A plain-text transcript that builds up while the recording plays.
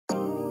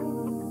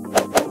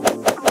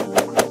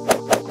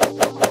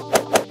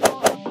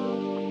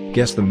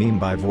Guess the meme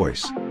by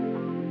voice.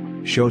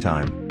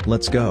 Showtime,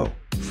 let's go.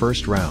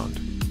 First round.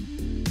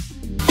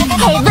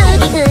 Hey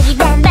boogie oogie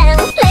bam bam,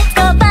 let's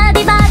go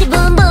body body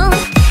boom boom.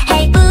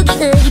 Hey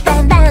boogie oogie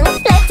bam bam,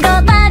 let's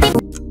go body.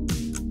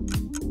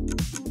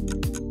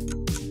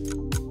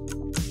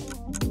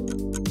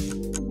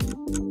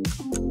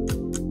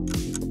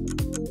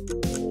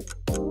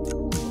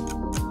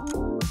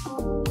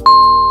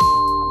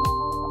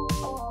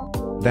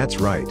 That's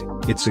right,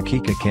 it's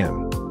Akika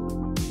Kim.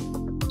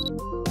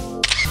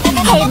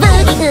 Hey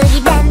boogie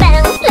oogie bam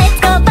bam, let's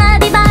go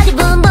body body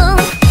boom boom.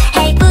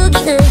 Hey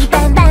boogie oogie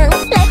bam bam,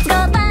 let's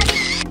go body.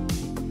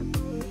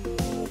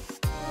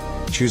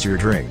 Choose your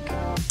drink.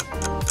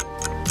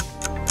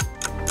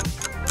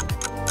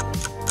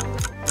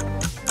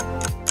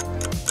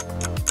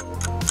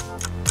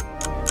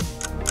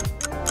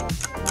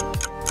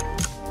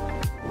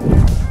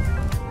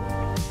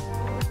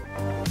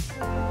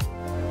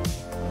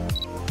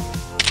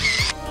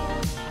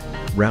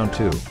 Round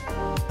 2.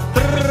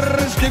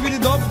 Skibidi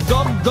dop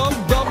dop dop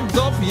dop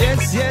dop.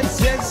 Yes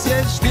yes yes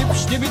yes. Dip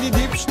skibidi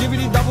dip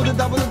skibidi double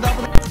double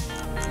double.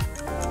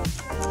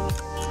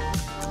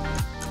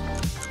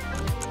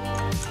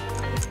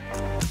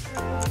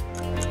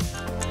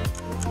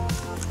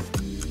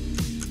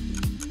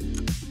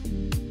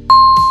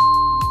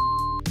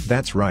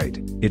 That's right,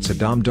 it's a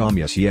dom dom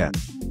yes yeah.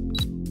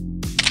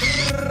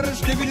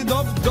 Skibidi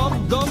dop dop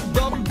dop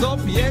dop dop.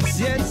 Yes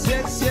yes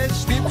yes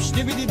yes. Dip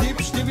skibidi dip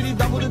skibidi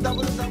double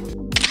double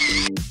double.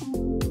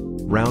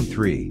 Round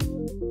 3.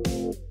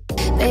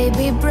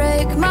 Baby,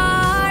 break my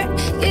heart,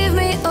 give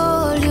me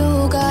all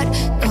you got.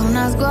 Don't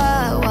ask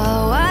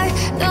why,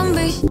 don't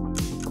be.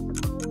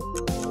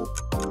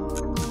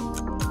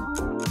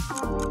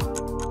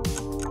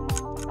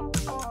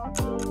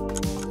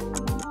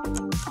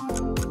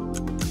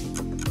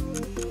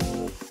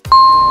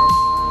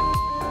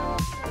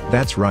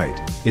 That's right,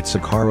 it's a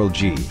Karol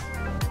G.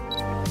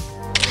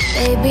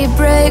 Baby,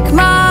 break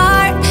my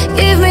heart,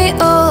 give me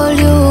all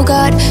you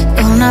got.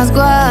 Don't ask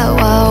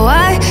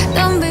why,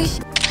 don't be.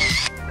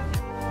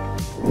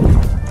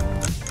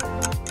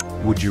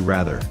 Would you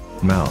rather,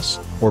 mouse,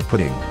 or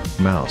pudding,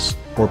 mouse,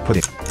 or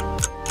pudding?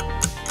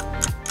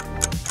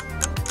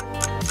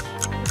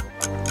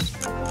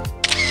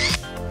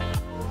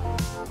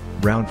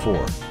 Round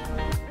 4.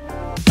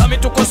 Dame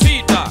tu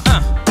cosita,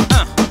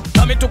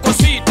 dame tu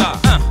cosita,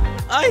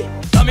 ay,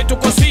 dame tu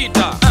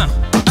cosita,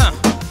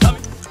 dame.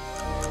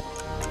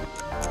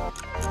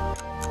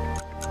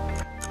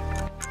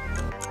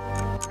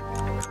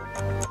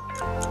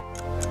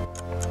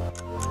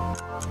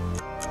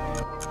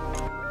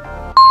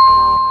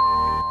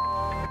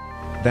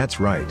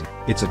 That's right,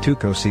 it's a tu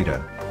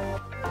cosita.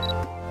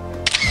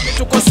 Dame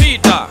tu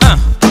cosita,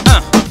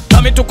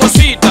 dame tu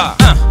cosita,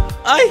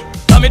 ay,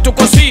 dame tu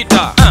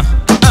cosita,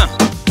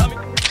 dame.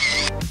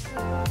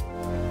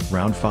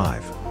 Round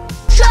 5.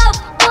 Shop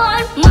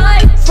on my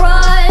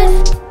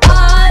fries.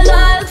 I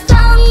like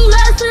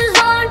sunglasses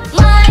on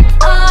my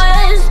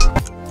eyes.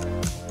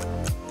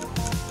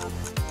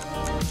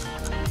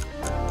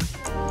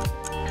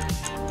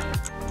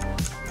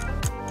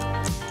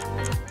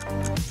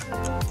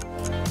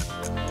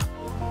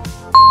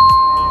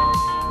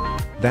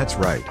 That's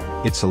right,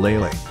 it's a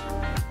Lele.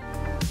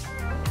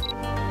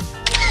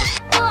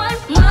 On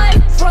my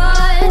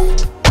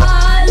fries.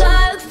 I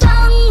like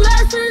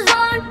sunglasses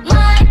on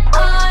my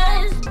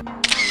eyes.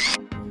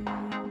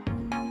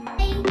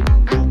 Hey,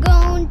 I'm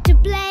going to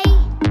play.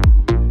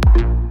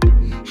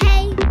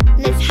 Hey,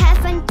 let's have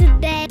fun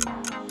today.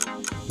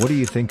 What do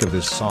you think of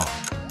this song?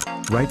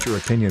 Write your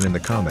opinion in the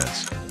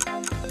comments.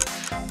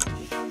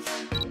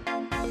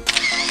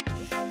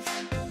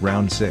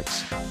 Round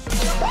 6.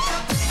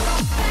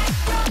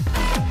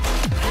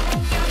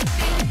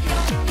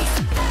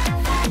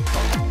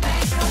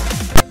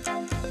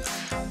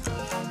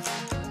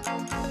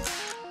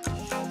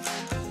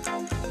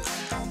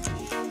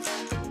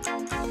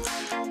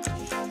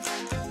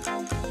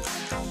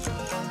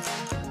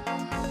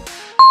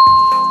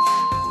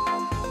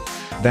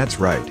 That's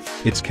right,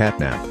 it's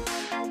Catnap.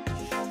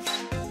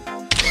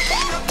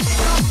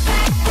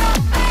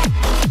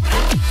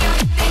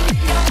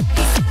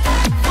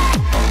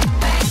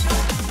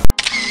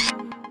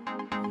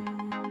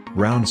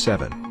 Round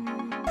 7.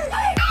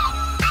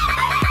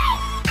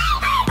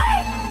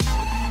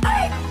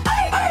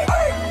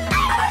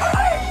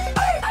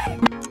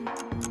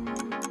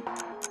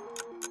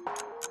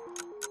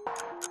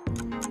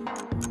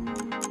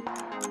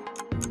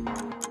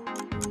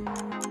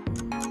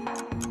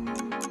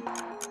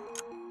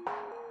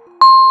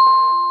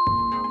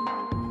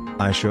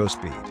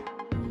 IshowSpeed.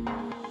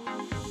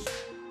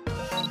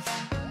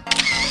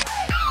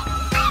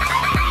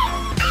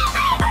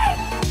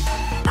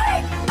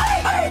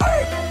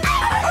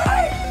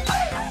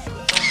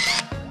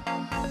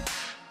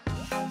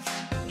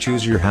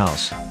 Choose your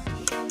house.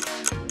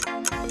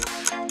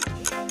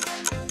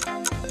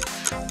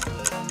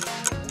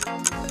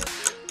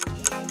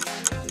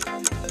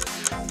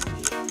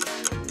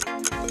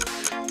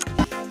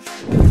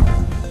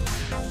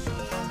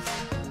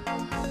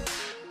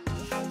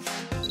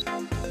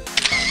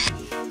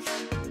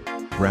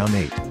 round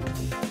 8.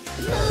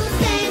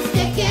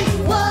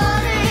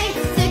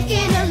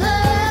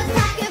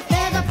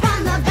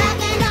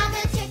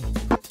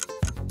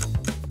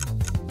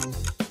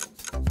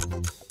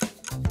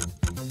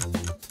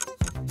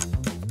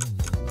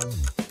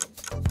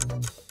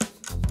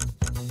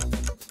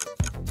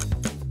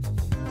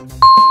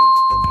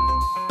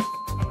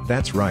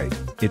 That's right,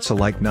 it's a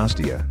like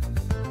Nastia.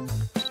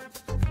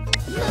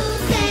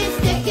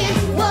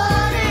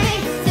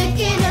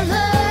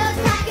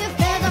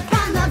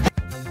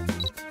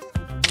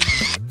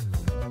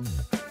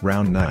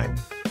 Round 9.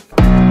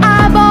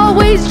 I've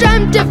always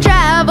dreamt of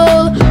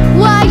travel.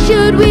 Why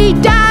should we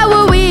die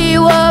where we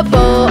were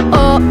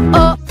born?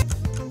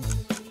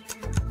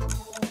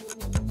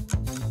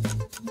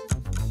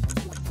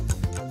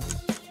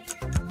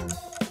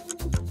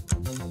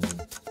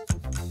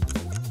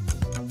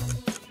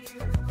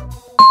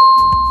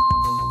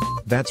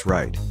 That's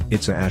right,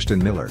 it's a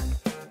Ashton Miller.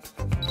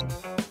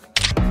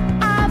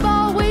 I've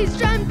always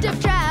dreamt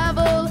of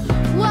travel.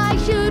 Why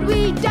should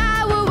we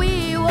die where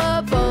we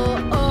were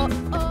born?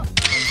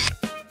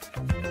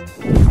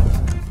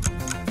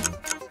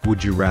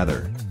 Would you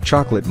rather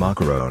chocolate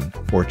macaron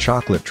or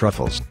chocolate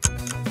truffles?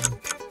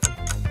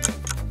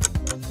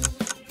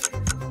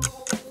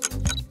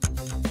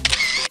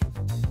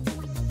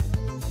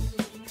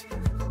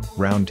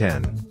 Round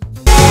 10.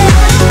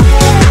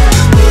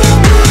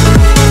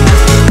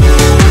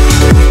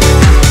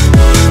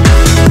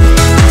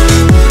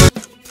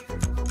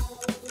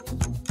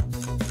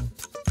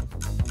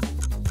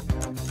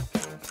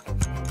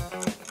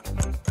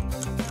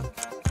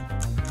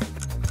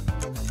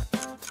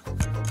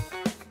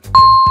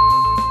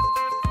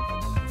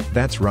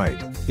 That's right,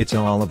 it's an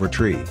Oliver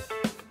tree.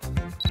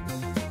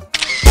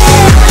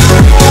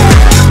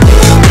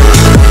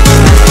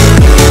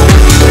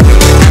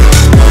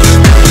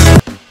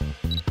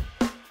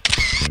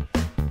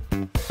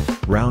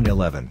 Round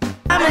 11.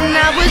 And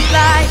I was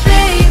like,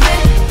 baby,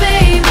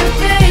 baby,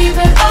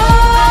 baby,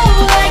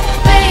 oh, like,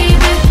 baby,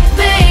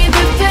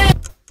 baby, baby.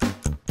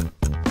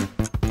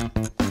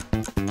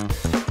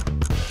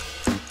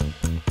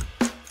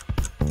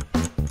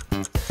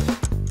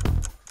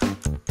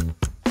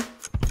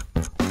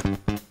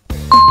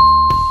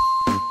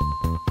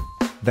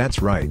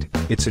 That's right,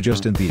 it's a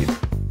Justin Bieber.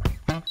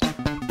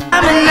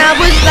 And I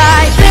was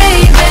like,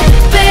 baby,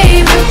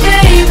 baby,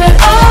 baby,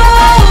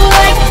 oh,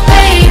 like,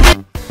 baby.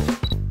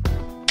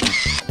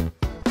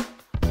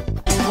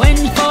 When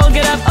you fall,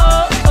 get up,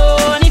 oh,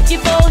 oh, and if you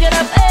fall, get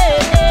up, eh,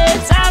 eh,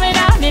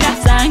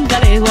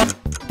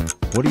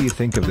 what do you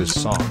think of this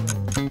song?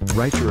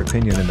 Write your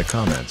opinion in the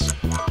comments.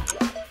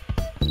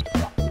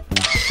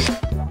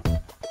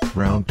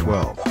 Round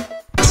 12.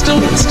 Still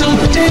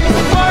day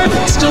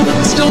 5, still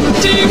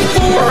day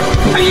 4.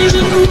 I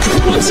usually move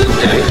once a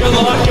day. Good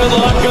luck.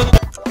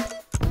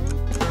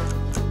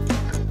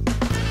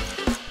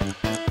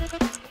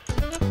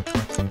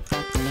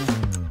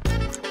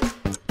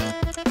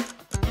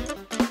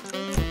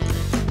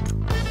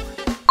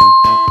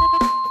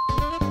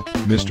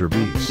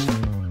 MrBeast.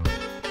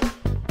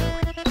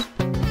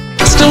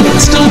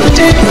 Still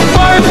day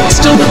 5,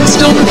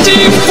 still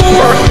day 4.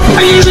 I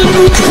usually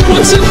move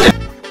once a day.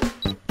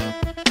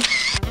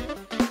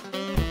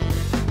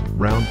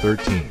 Round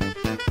 13.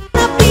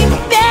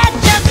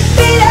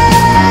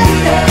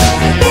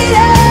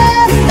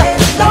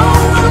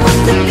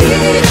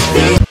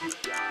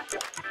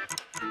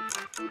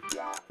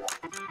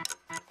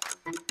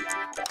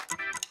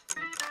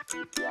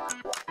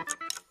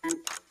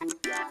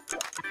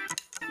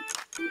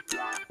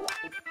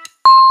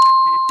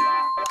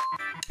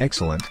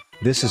 Excellent,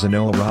 this is a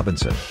Noah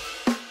Robinson.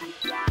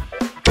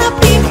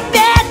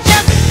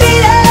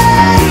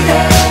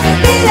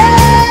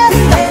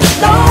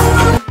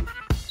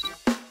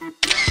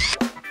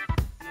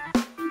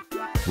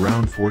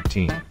 Round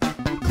 14.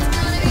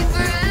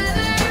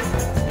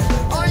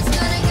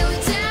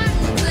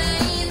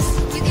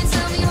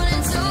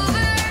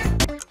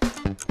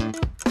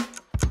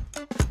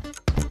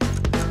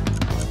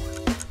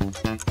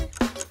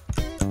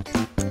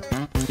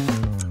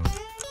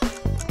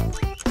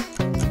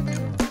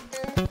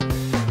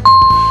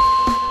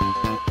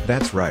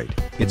 That's right,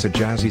 it's a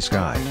Jazzy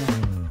Sky.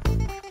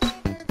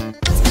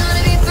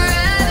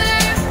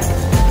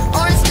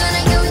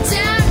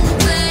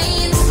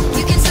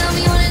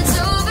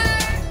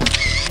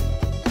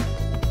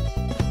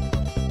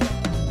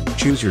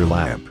 Choose your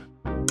lamp.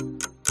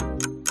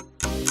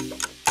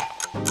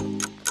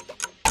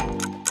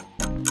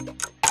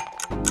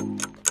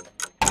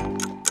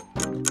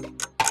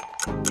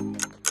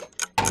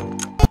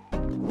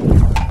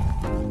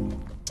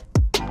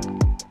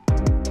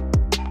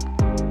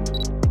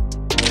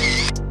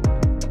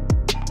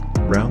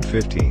 Round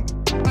 15.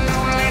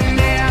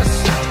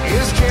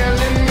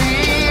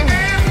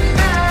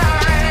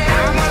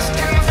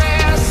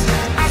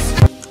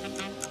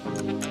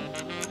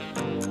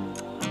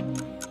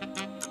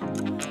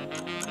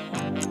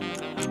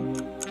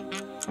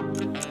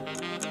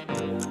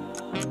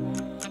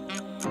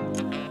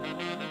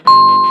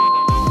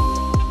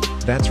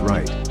 That's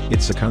right,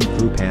 it's a Kung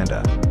Fu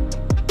Panda.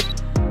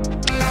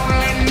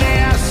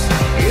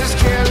 is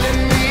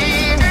killing me.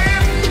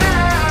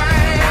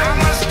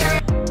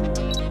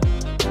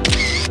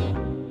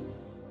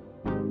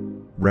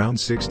 Round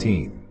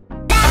 16.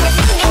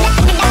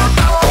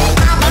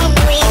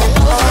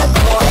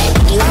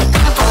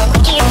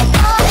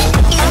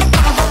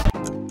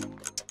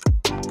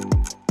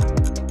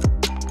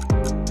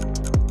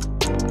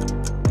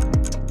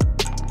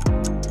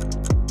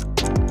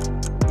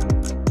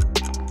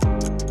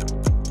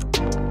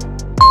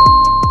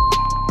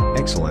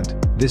 Excellent,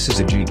 this is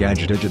a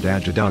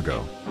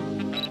G-Gadget-Dago.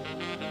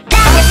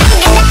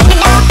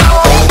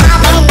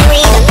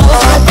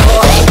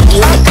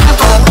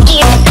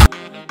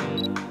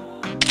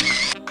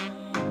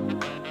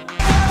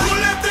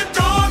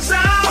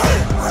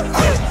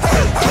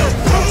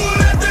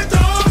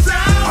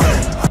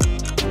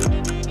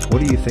 What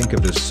do you think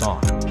of this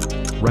song?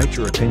 Write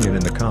your opinion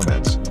in the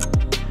comments.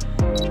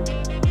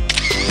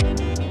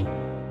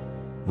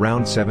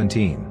 Round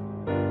 17.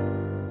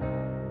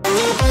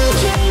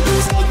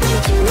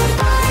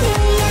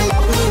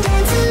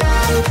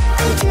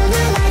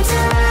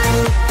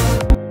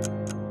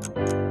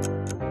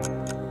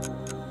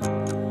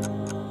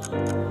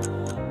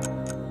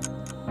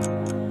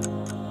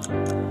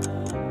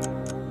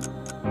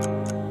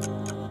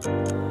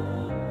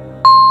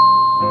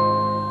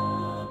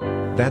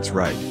 That's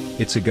right,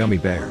 it's a gummy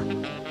bear.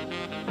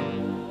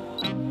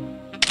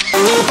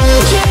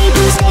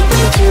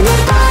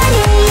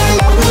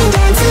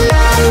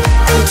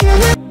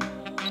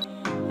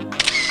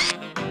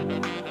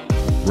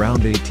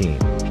 Round 18.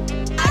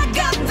 I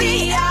got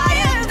the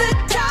eye of the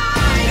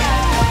tiger,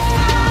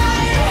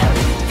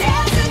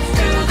 dancing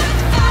through the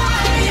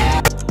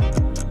fire.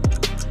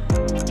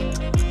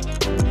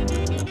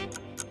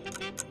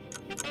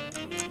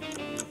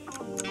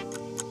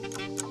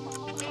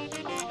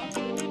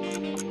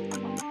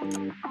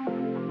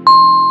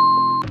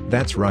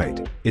 That's right,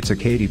 it's a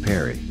Katy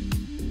Perry.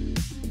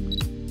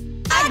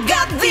 I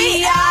got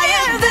the eye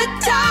of the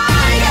tiger.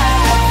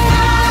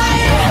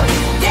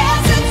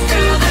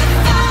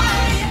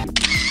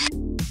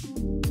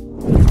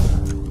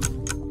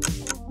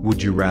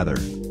 Would you rather,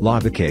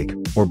 lava cake,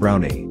 or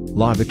brownie?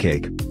 Lava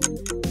cake.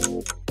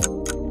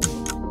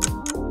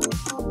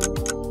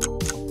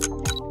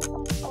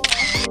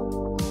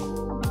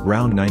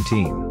 Round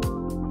 19.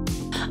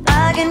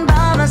 I can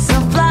buy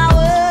myself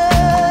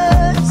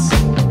flowers,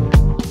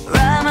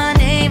 write my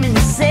name in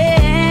the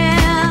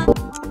sand.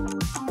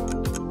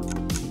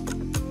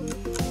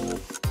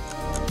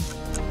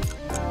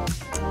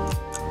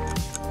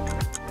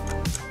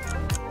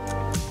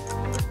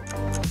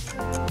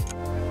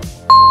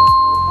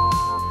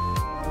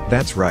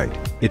 That's right,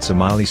 it's a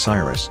Miley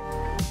Cyrus.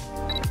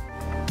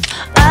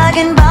 I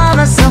can buy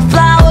myself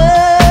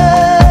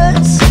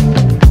flowers,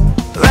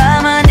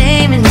 write my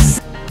name in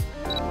the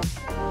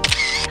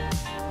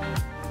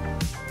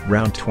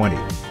Round 20.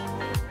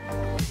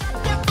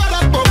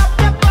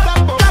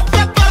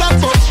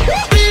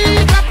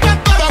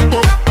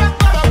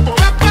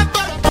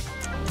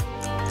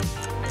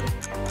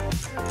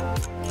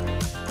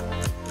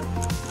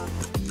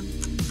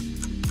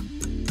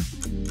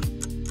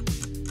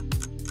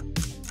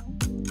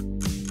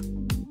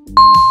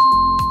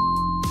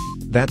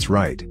 That's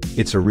right,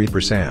 it's a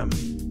Reaper Sam.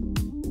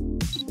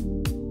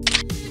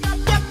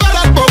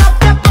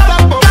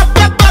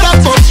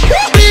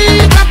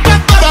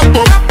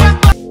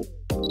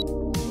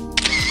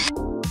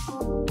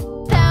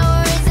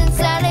 Power is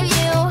inside of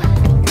you.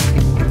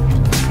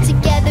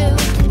 Together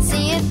we can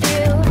see it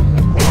through.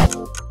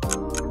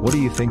 What do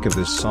you think of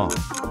this song?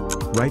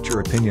 Write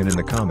your opinion in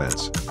the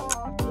comments.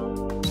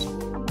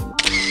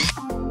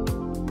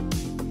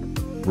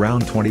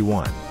 Round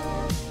 21.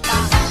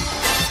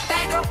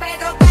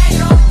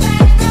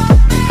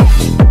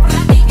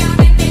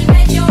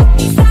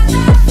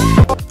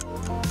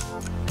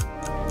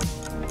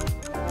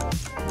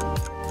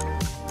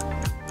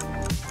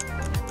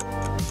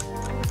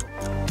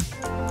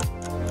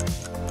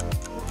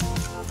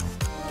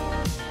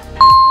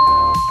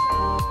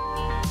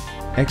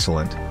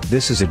 Excellent,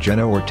 this is a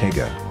Jenna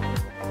Ortega.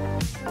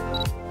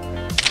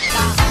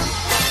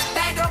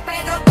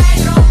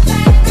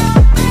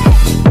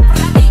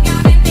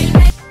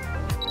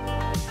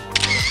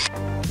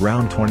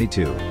 Round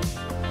 22.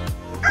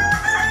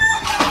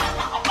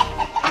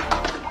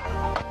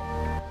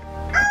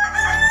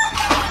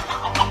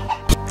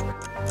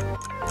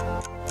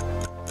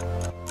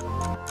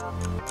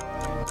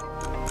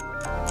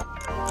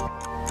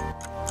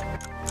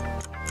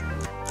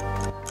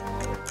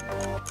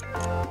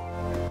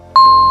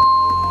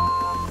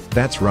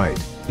 That's right,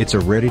 it's a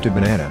Ready to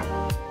Banana.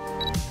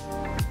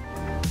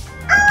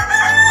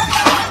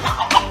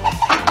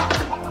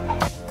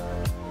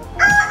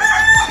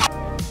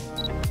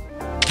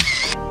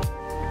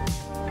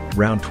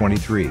 Round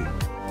 23.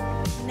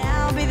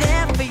 I'll be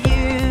there for you,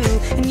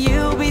 and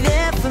you'll be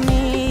there for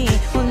me.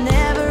 We'll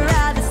never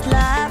ride this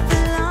life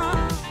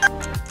alone.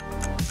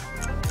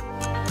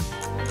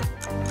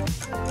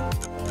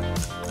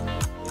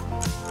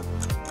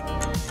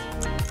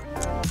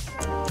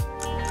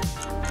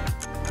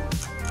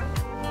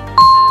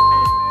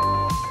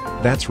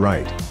 That's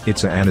right,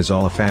 it's a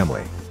Anazola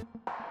family.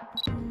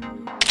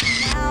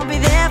 I'll be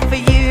there for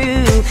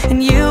you,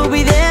 and you'll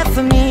be there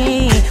for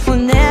me. We'll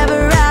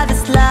never ride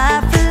this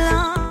life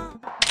alone.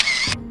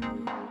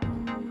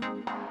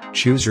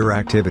 Choose your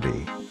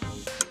activity.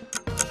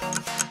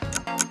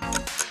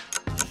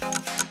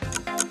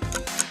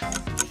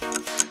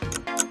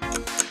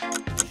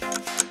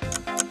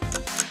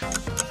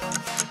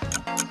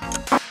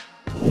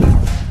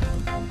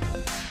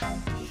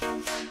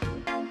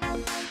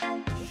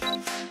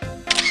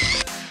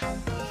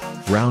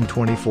 Round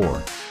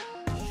 24.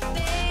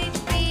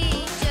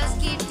 Baby, just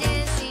keep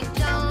dancing,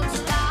 don't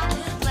stop,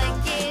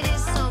 like it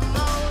is slow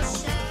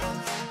motion.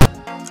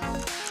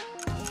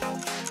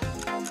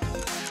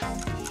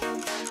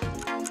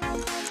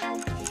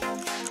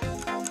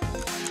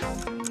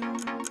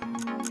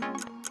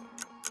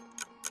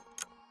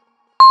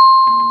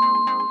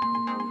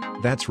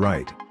 That's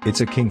right,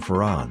 it's a King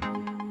Ferran.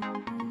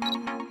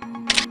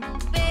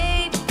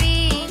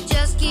 Baby,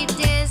 just keep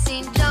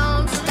dancing,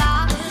 don't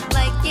stop,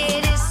 like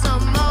it is slow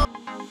motion.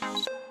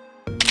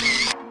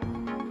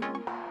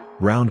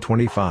 Round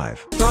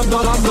 25.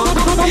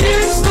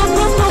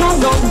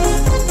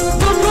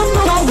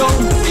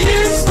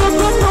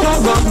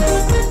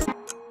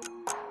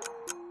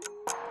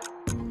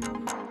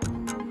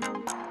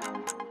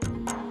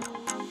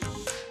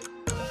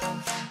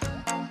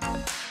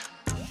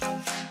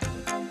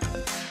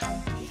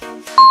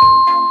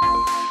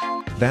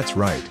 That's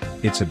right,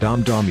 it's a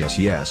dom dom yes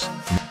yes.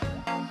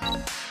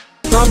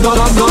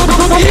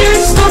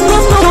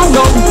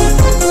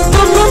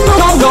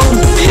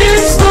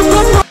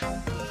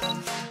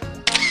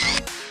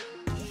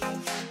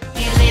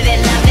 You live it,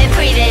 love it,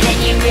 breathe it, and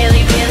you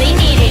really, really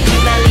need it. You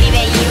believe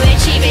it, you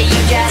achieve it, you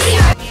just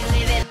you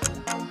live it.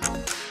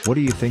 What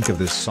do you think of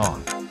this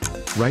song?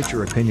 Write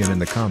your opinion in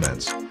the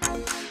comments.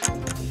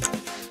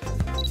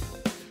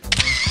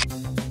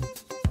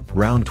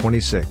 Round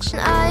 26.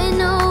 I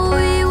know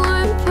we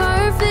weren't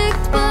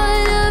perfect, but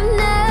I've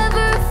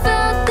never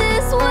felt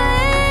this way.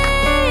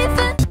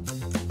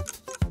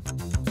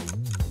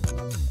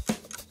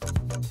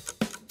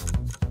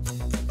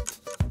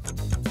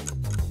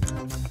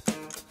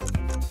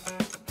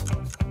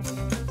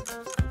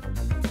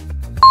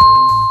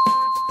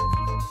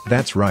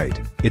 That's right,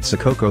 it's a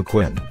Coco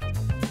Quinn.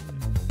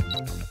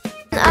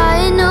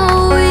 I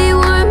know we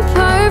weren't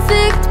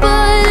perfect,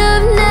 but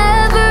I've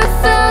never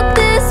felt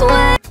this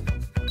way.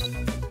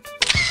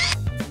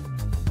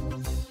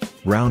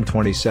 Round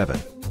 27.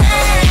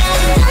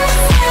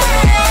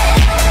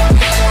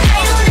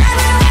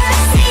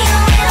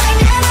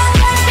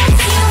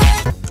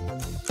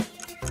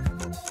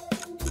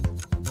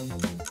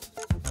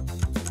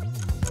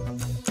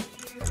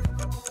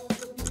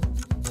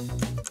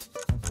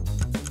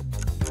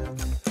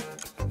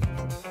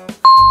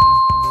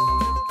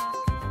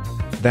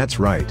 That's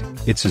right,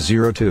 it's a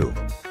 0-2.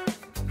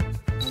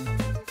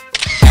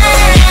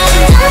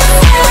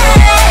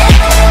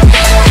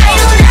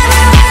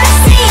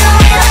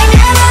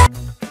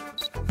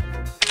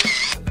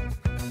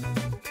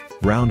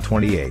 Round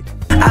 28.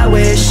 I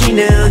wish you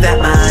knew that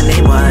my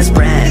name was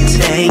Brent.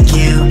 Thank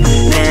you,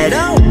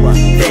 Meadow.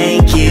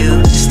 Thank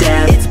you,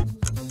 Steph.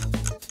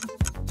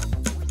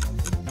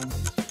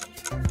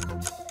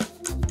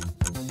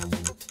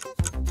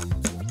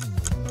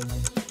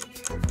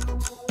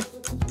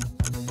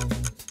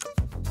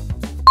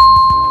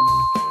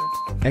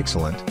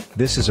 Excellent,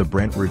 this is a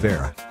Brent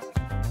Rivera.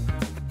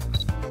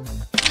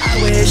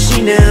 I wish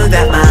you knew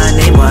that my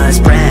name was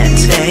Brent.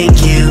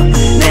 Thank you,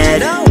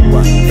 Meadow.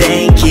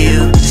 Thank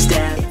you,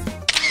 Steph.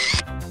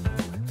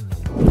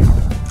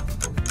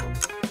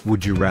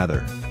 Would you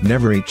rather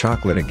never eat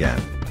chocolate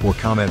again, or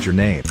comment your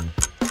name?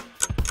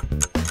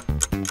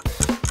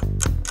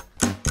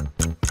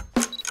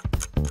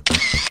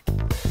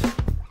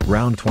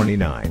 Round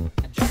 29.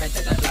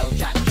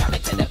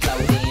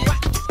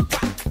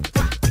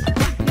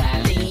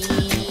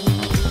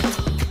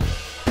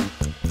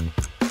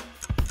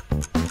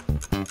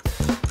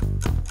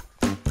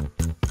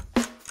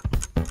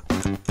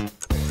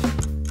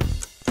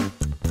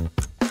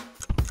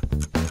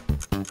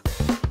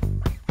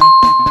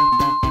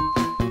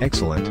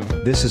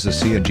 Excellent, this is a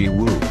Sia G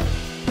Woo.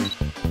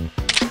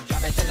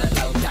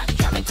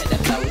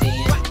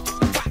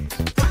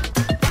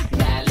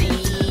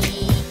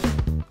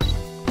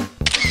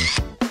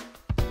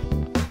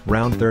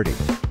 Round 30.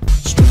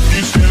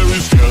 Spooky, scary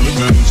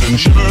skeletons and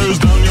shivers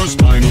down your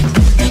spine.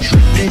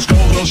 Shrieking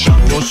skulls will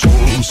shock your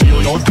soul,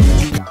 seal your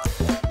doom.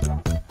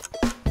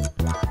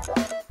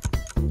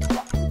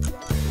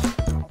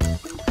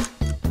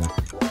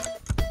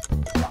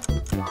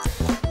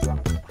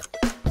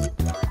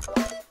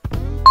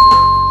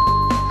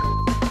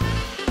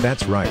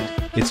 That's right,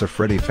 it's a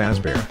Freddy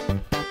Fazbear.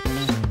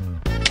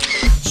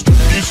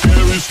 Spooky,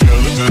 scary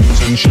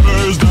skeletons and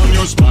shivers down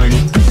your spine.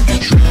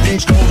 Shrieking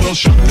skulls will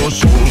shock your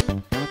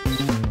soul.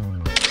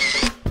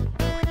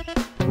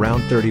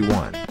 Round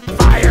 31.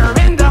 Fire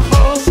in the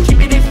holes,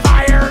 keeping it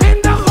fire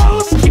in the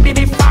holes, keeping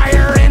it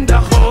fire in the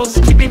holes,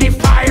 keeping it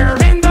fire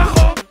in the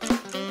holes.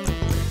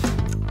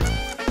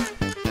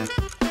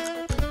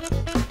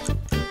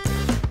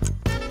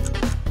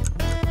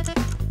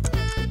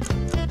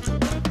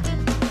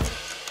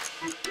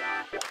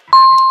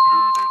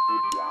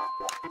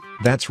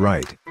 That's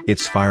right,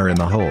 it's fire in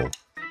the hole.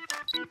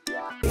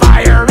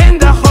 Fire in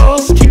the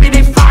holes, keeping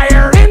it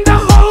fire in the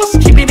holes,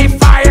 keeping it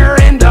fire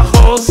in the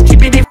holes,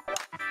 keeping it.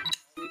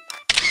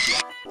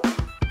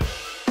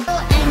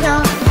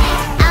 Angel,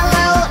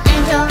 hello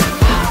angel,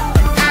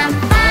 I'm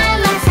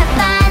fine myself,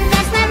 fine,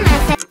 that's my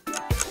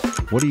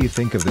myself. What do you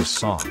think of this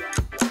song?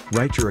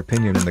 Write your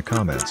opinion in the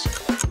comments.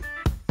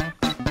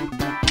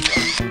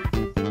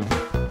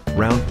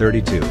 Round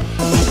 32.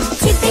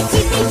 Chippy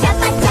chippy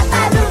chappa chappa,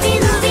 ruby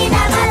ruby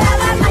lava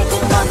lava, mighty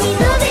Kobe,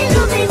 ruby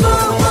ruby boo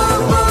boo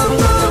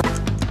boo boo.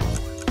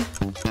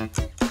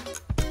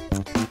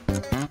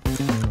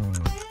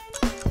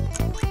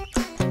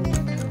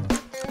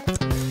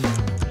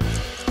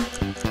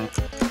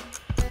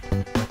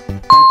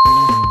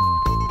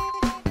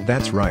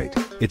 That's right,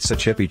 it's a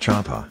chippy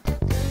choppa.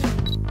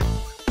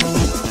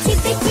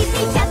 Chippy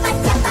chippy chappa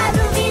chappa,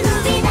 ruby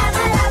ruby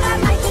lava lava,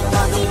 mighty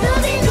Kobe,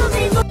 ruby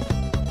ruby boo.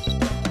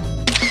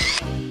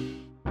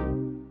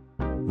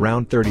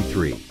 Round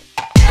 33. We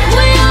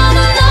all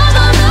know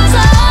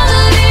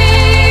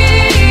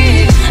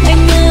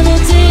and never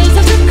tears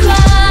of the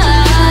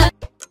cry.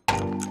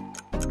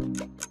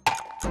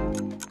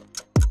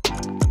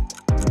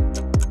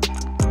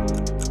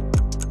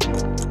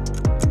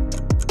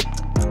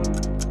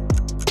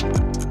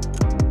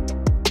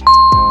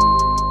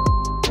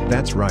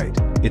 That's right,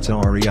 it's an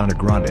Ariana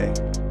Grande.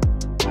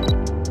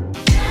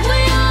 We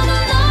all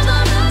know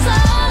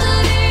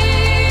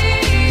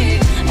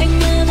and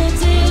never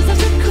tears of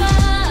the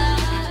cry.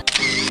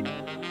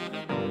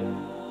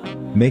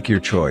 Make your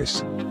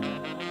choice.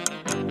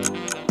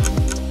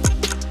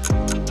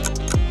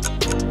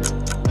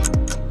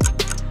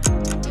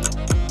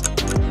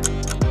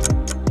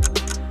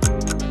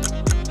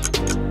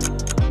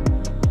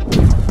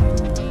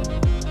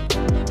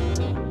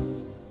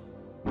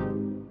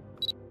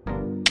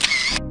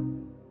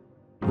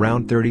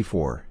 Round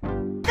 34.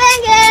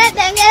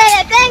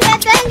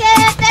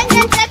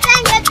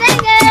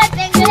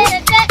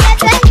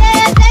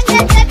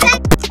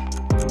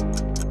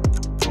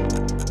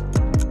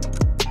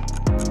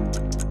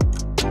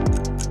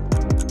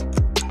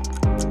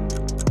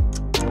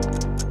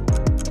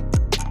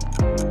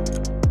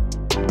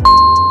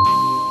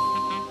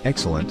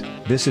 Excellent,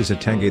 this is a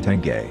Tenge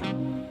Tenge.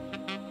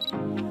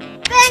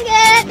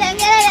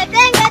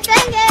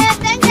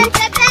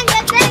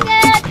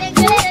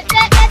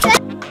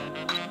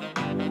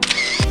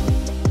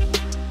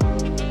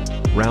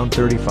 Round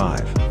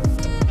 35.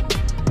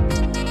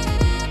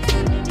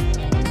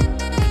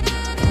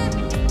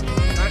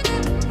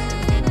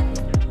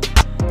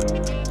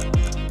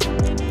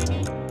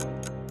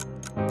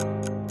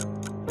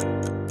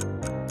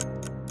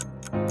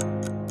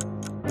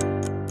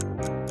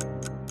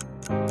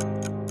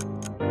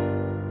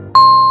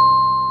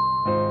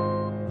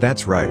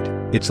 That's right,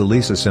 it's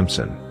Elisa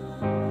Simpson.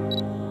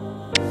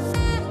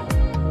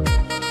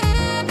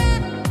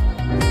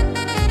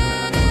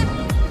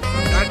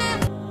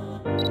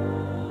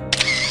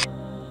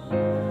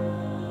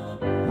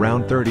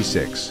 Round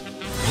 36.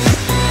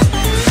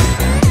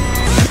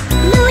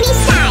 Mooney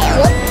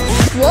style. Whoop,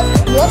 whoop,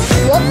 whoop,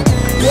 whoop,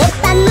 whoop,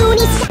 a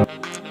Mooney style.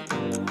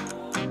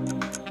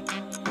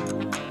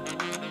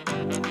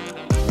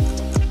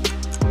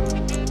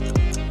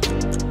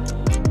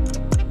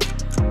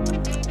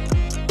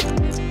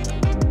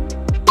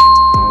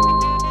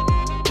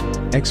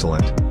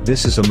 Excellent,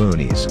 this is a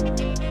Moonies.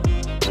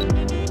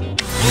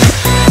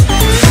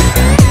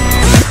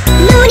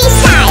 Mooney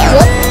style.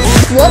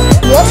 Whoop,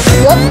 whoop,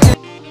 whoop.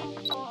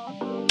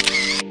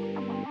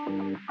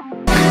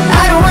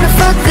 I don't wanna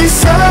fuck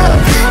this up.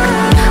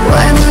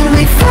 Why would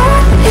we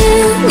fall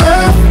in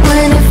love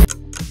when it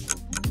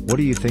What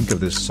do you think of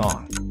this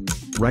song?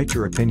 Write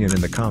your opinion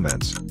in the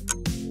comments.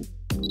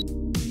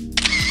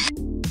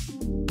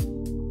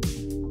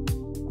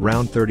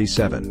 Round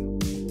 37.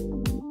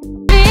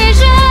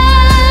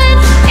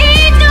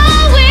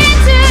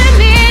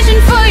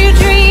 for your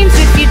dreams?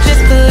 If you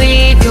just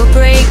believe you'll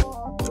break.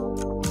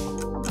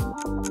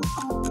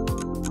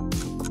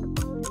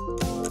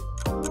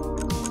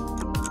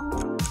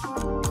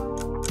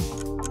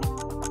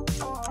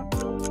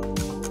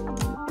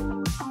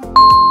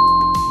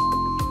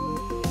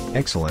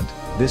 Excellent,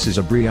 this is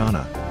a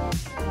Brianna.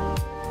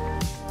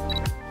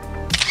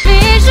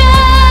 Vision,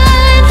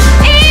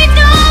 ain't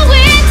no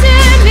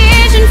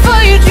intermission for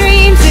your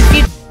dreams if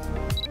you.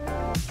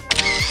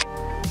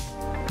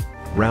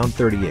 Round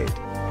 38.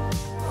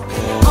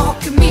 All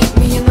can meet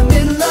me in the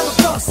middle of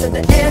a cross, and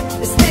the air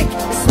is thick,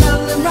 it's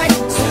smelling right,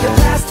 so you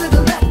pass to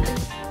the left.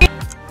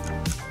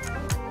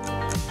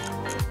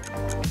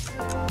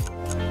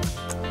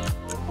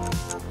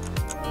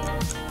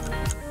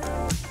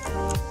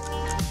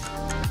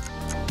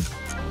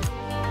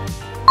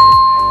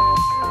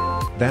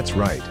 That's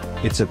right,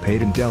 it's a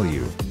Peyton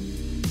Deluge.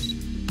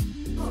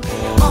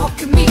 All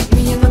can meet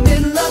me in the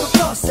middle of a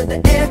cross, and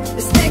the air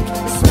is thick,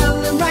 it's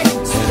smelling right,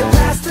 so you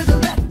pass to the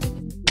left.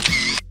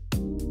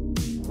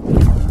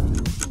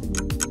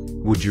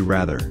 Would you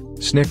rather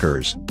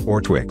Snickers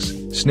or Twix?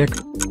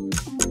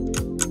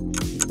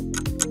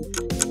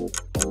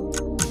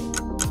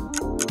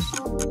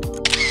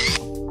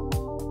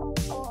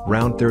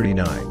 Round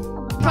 39.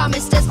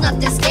 Promise there's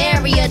nothing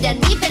scarier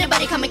than me. If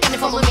anybody come and get it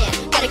from a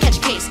man, gotta catch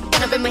a case,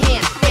 gonna bring my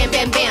hand. Bam,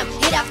 bam, bam.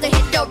 Hit after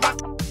hit, the rock.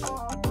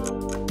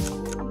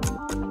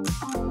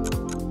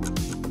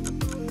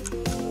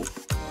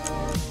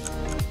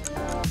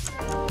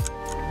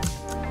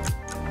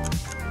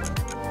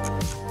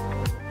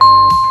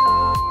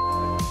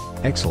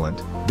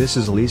 Excellent, this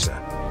is Lisa.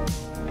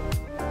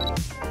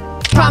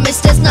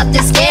 Promise there's nothing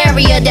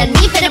scarier than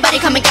me. If anybody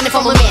come and get it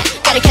from a man,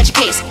 gotta catch a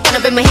case, gonna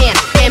bring my hand.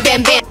 Bam,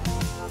 bam, bam.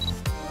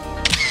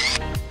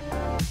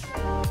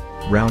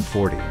 Round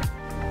 40.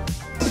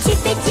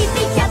 Chippy,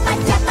 chippy, chappa,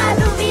 chappa,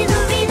 ruby,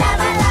 ruby,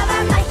 lava, lava,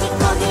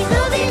 machikomi,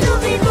 ruby,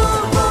 ruby,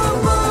 boom, boom,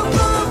 boom,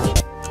 boom.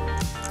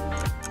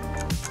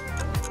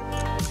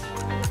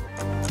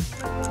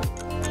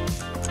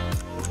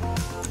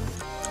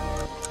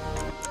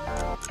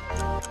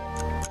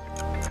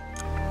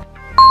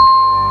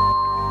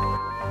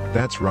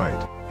 That's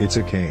right, it's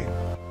a cane.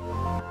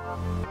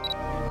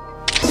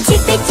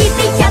 Chippy,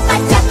 chippy, chappa,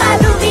 chappa,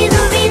 ruby,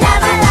 ruby,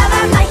 lava,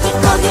 lava,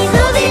 machikomi,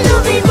 ruby,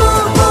 ruby,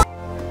 boom, boom.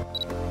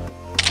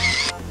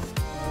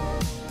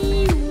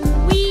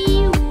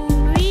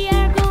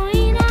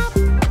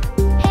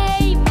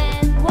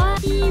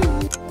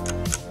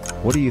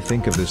 What do you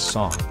think of this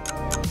song?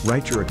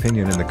 Write your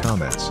opinion in the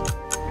comments.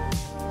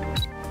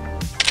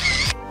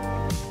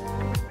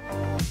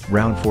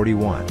 Round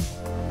 41.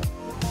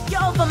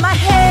 Over my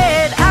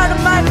head, out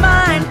of my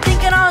mind,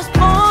 thinking I was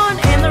born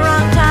in the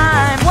wrong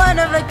time, one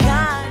of a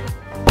kind.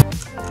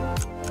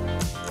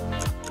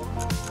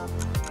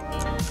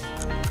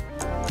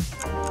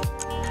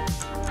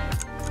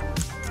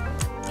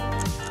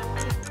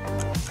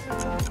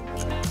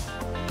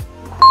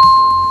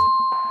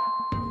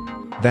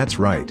 That's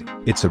right,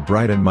 it's a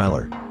Brighton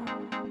Myler.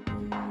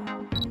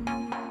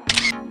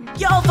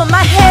 Over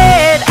my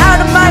head,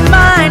 out of my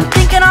mind,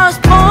 thinking I was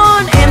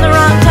born in the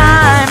wrong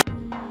time.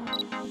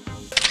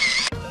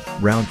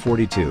 Round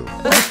 42.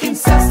 Looking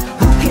sus,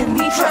 who can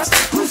we trust?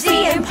 Who's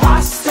the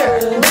imposter?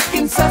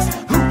 Looking sus,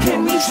 who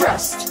can we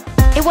trust?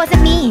 It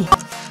wasn't me.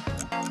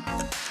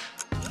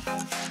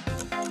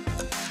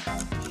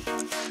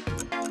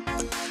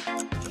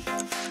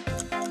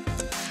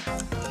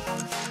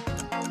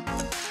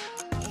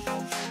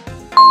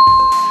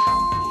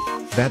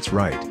 That's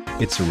right,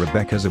 it's a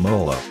Rebecca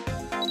Zamolo.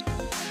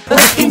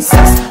 Looking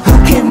sus, who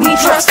can we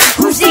trust?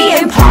 Who's the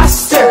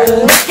imposter?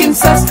 Looking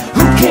sus,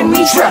 who can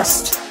we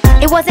trust?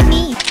 It wasn't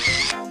me.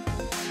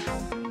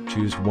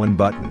 Choose one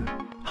button,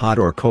 hot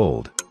or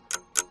cold.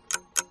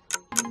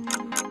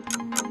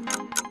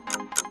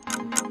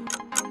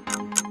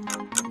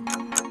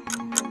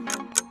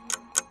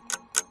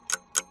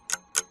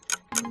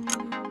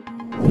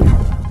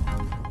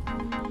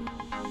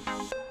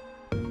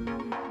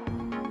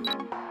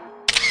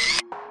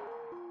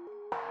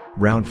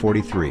 Round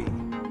 43.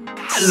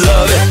 I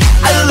love it,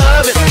 I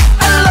love it,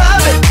 I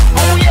love it,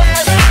 oh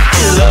yes,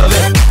 I love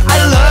it, I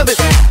love it,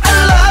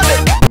 I love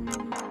it.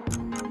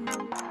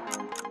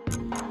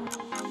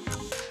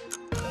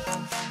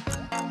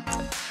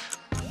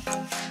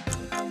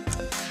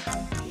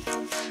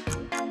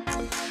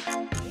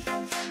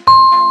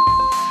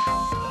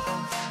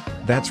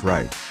 That's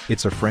right,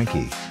 it's a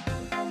Frankie.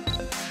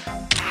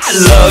 I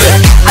love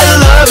it, I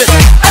love it,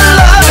 I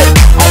love it,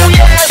 oh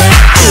yes,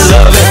 I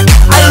love it,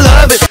 I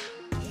love it.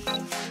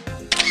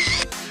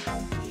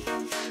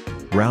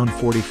 Round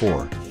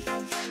 44.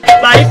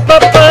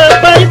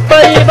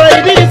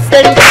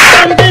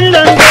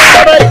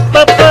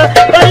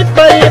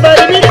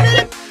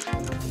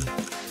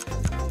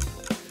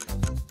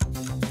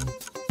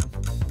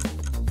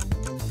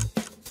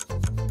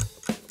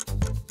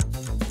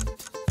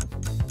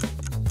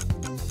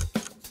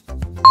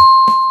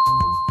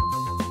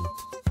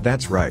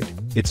 That's right,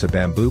 it's a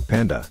bamboo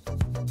panda.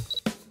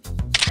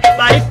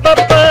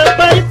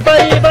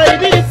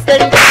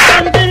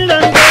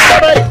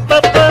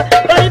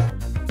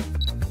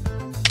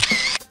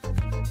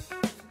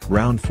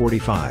 Round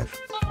 45.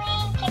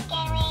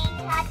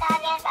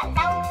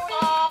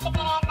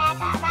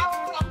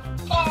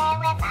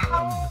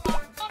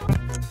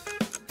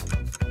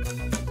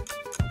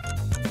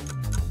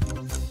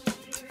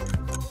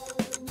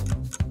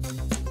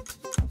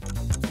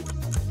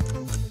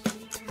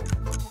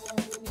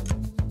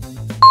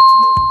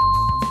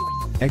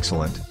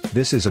 Excellent,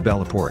 this is a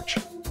Bella Porch.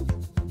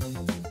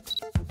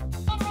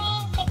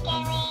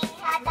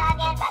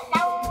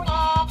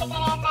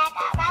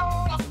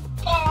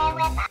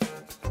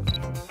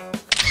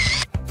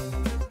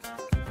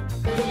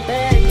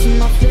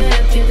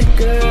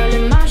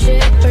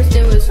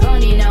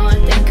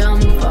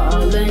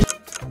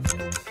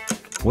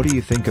 What do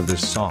you think of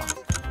this song?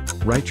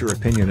 Write your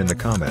opinion in the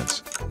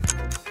comments.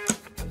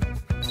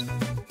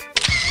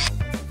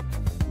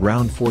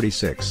 Round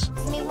 46.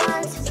 Me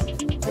once,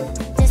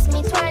 diss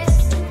me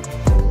twice.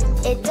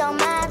 It don't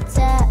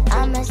matter,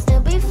 I'ma still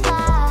be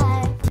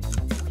fly.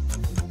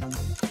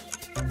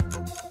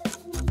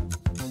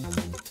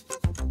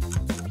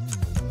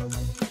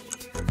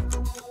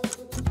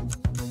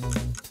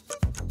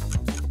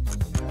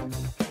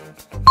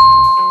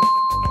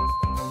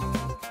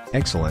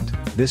 Excellent,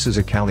 this is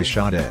a Cali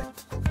shot.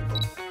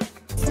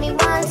 Kiss me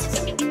once,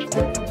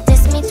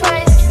 kiss me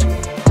twice.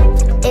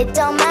 It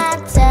don't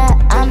matter,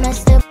 I'ma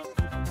still.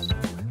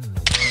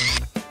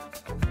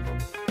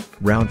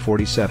 Round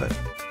 47.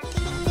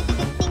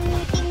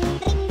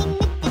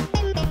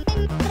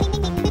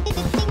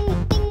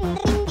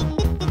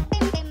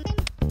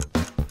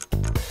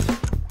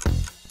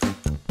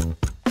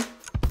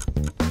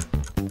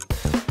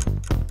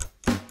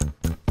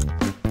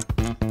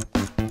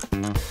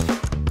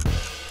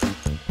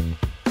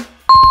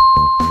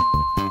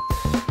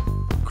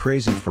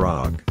 Crazy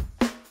frog.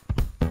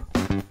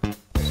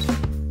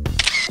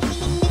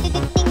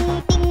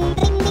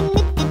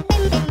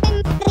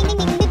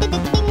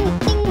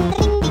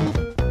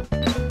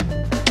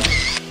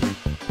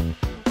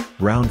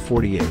 Round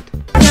 48.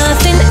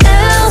 Nothing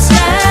else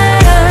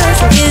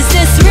matters. Is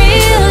this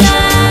real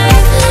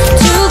life?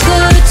 Too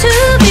good to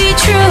be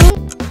true.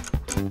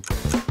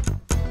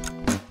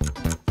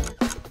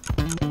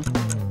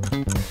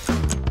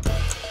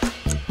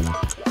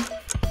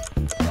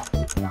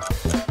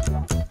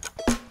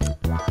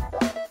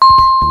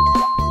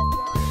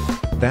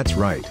 That's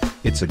right,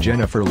 it's a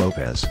Jennifer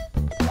Lopez.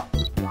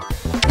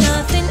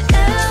 Nothing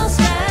else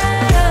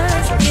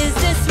matters. Is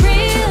this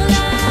real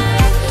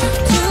life?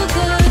 Too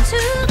good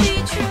to be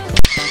true.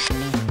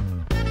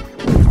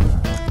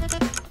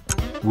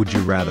 Would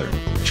you rather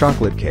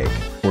chocolate cake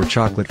or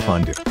chocolate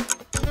fondue?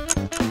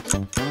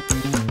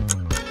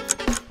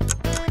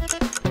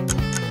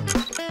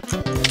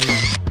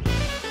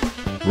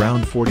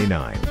 Round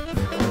 49.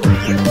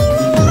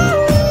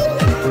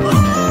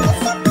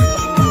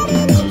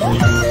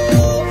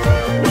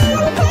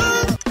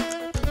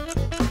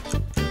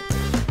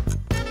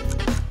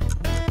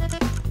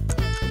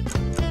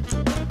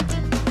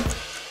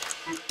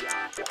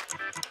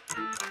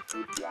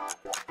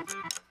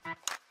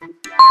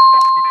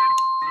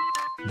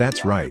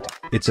 That's right,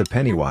 it's a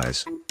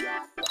Pennywise.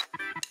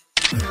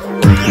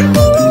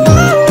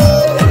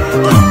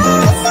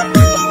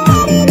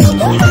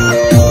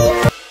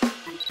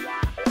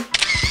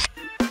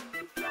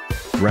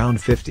 Round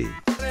 50. My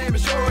name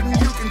is Jordan,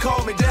 you can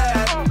call me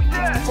Dad.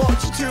 I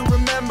want you to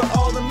remember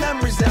all the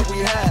memories that we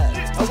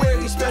had. I wear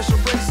your special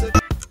bracelet.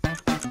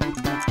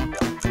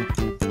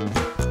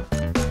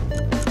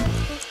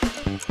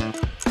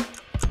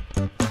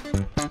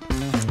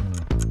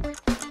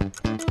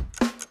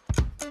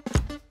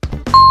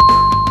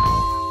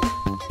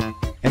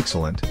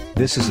 Excellent,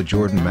 this is a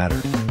Jordan matter.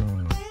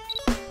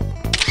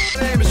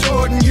 My name is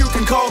Jordan, you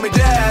can call me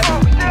Dad.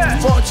 I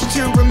want you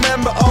to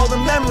remember all the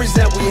memories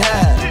that we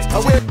had. I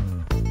wear.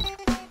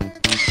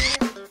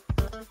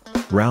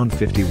 Round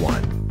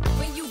 51.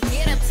 When you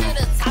get up to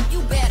the top,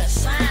 you better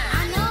shine.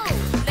 I know.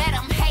 Let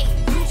them hate.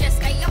 You just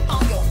stay up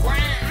on your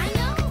grind. I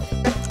know.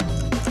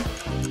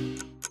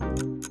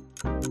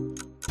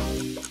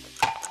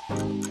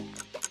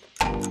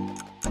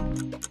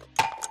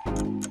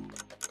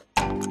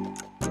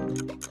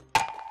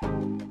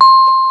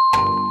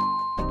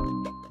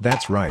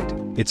 That's right,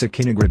 it's a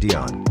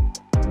Kinegradon.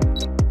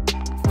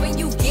 When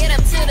you get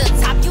up to the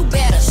top, you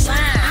better shine.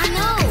 I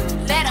know.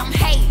 Let them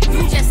hate.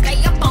 You just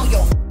stay up on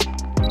your.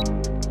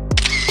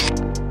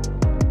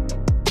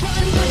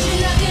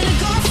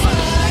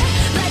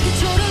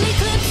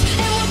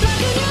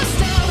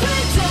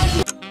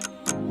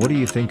 What do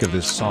you think of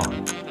this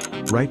song?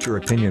 Write your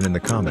opinion in the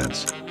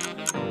comments.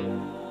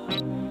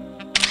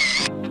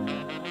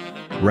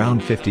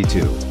 Round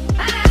 52.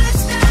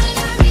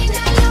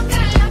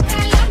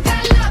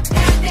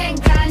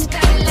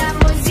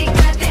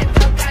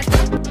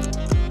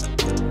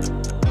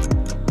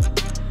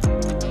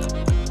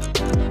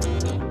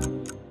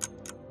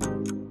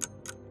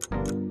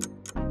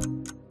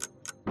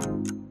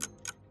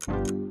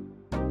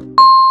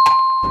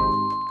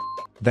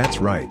 That's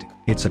right,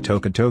 it's a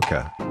Toka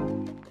Toka.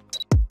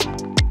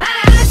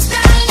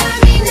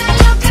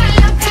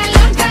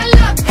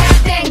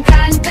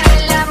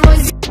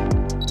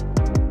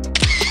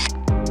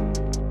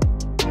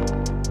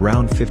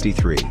 Round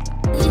 53.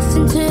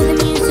 Listen to the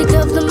music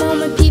of the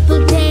moment,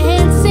 people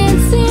dance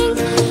and sing.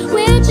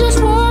 We're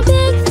just one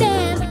big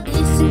family.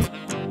 Listen.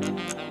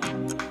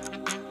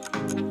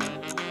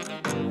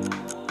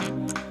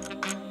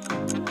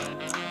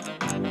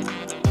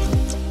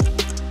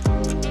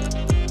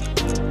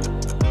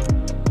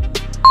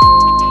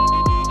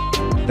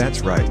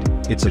 That's right,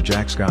 it's a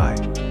Jack Sky.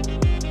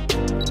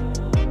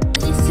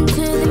 Listen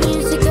to the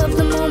music of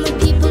the moment,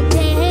 people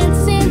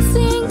dance and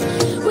sing.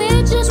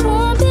 We're just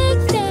one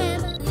big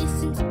family.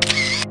 Listen to.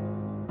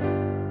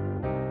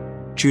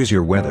 Choose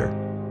your weather.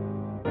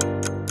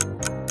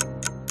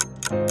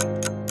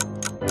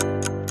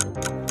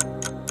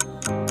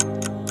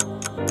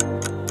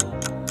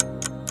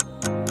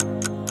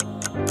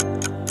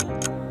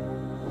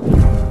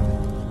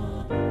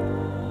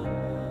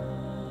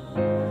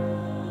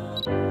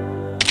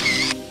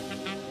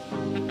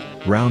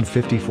 Round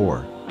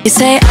 54. You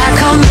say I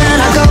come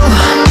and I go.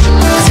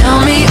 Tell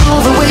me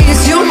all the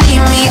ways you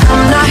need me.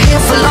 I'm not here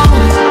for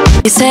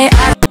long. You say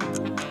I.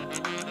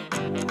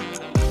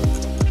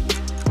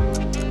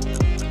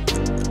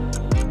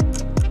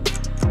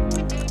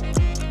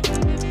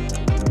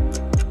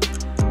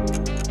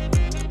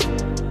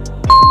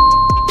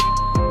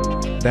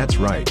 That's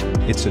right,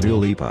 it's a Dua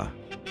Lipa.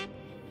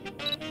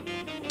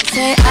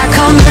 Say I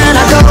come and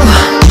I go.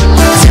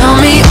 Tell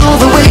me all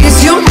the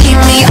ways you need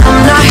me.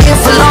 I'm not here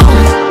for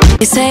long.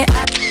 You say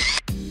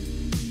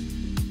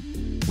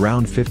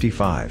Round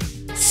 55.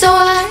 So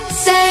I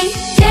say,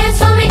 dance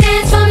for me,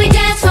 dance for me,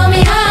 dance for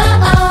me, oh,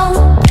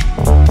 oh.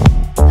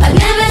 I've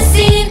never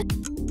seen.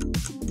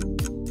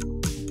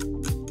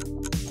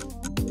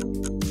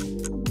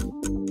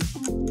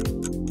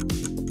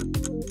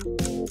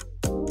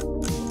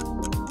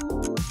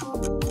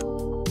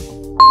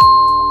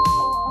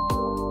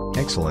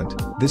 Excellent,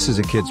 this is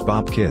a Kids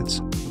Bop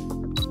Kids.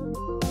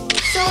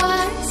 So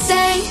I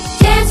say,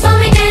 dance for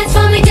me, dance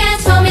for me,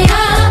 dance for me,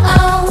 oh,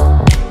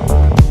 oh.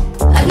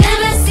 I've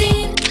never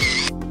seen.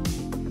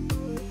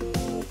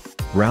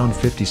 Round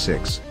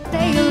 56.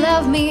 Say you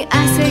love me,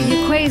 I say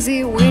you're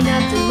crazy. We're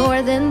nothing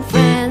more than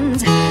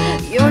friends.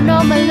 You're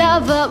not my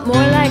lover, more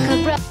like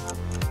a brother.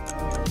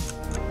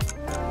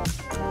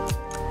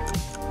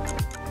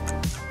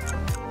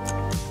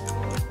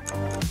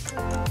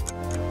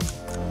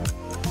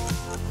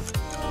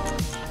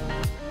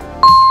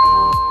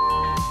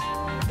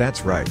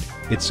 That's right,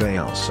 it's a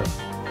Elsa.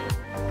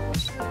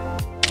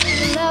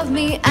 You love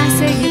me, I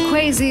say you're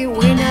crazy.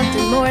 We're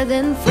nothing more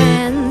than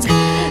friends.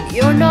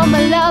 You're not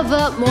my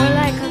lover, more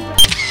like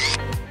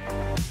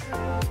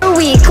a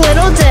weak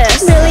little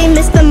diss. Really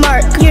missed the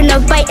mark. You're no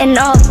bite and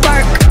all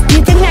bark.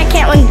 You think I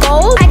can't win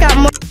gold? I got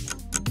more.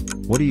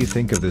 What do you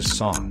think of this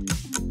song?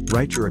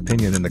 Write your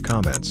opinion in the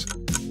comments.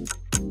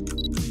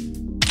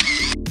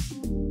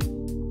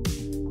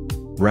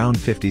 Round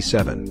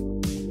 57.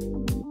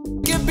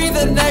 Give me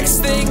the next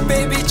thing,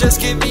 baby, just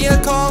give me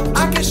a call.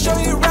 I can show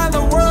you around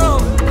the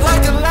world,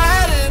 like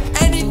Aladdin,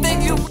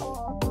 anything you.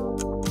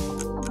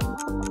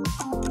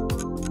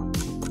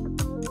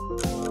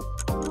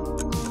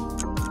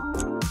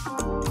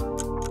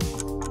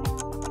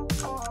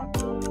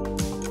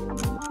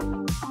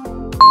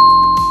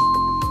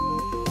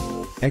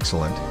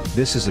 Excellent,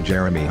 this is a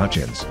Jeremy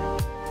Hutchins.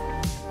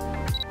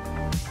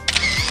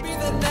 Give me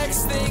the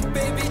next thing,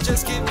 baby,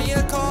 just give me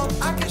a call.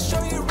 I can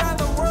show you around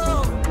the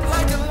world,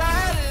 like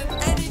Aladdin,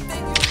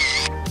 anything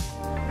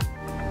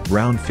you.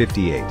 Round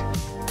 58.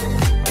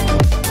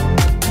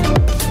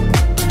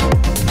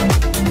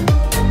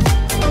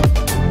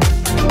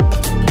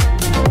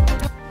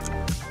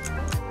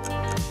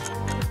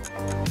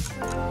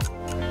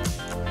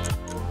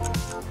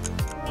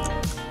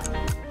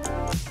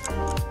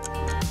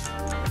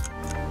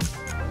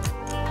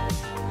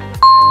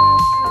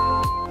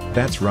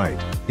 That's right,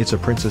 it's a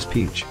Princess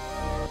Peach.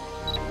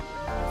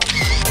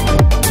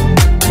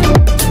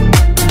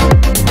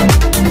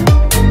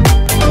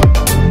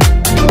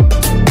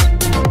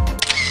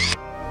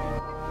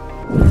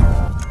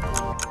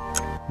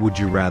 Would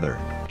you rather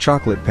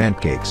chocolate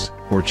pancakes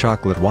or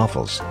chocolate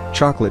waffles?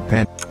 Chocolate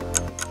pan.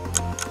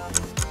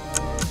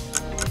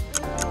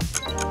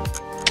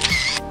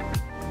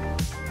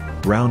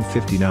 Round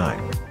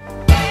 59.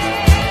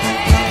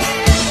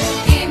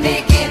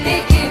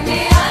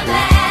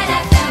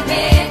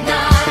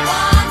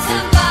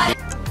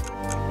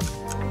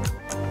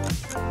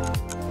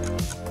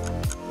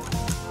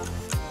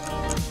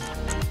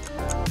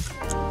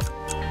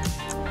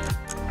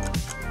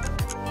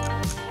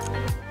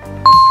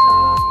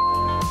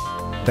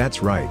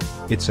 That's right,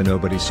 it's a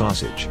nobody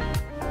sausage.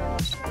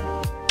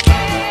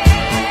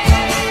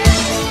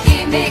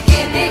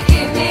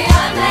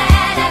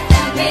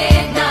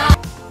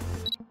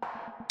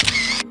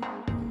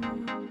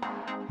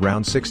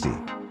 Round 60.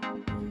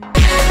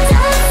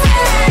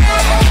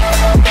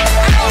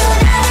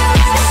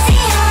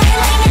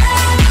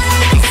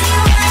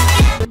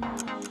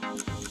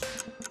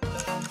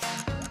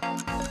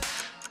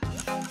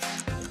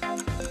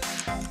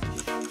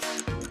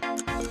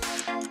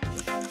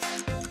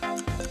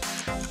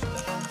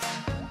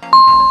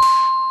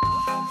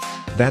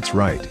 That's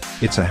right,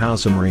 it's a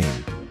House of Marine.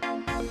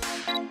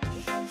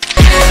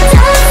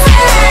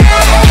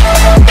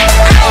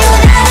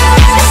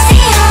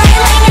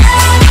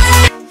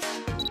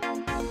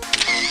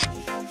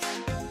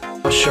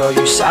 I'll show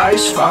you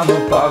sights from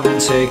above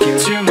and take you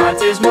to my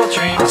dismal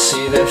dreams. I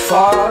see the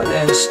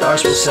falling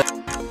stars.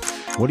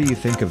 What do you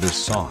think of this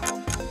song?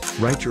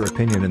 Write your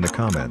opinion in the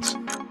comments.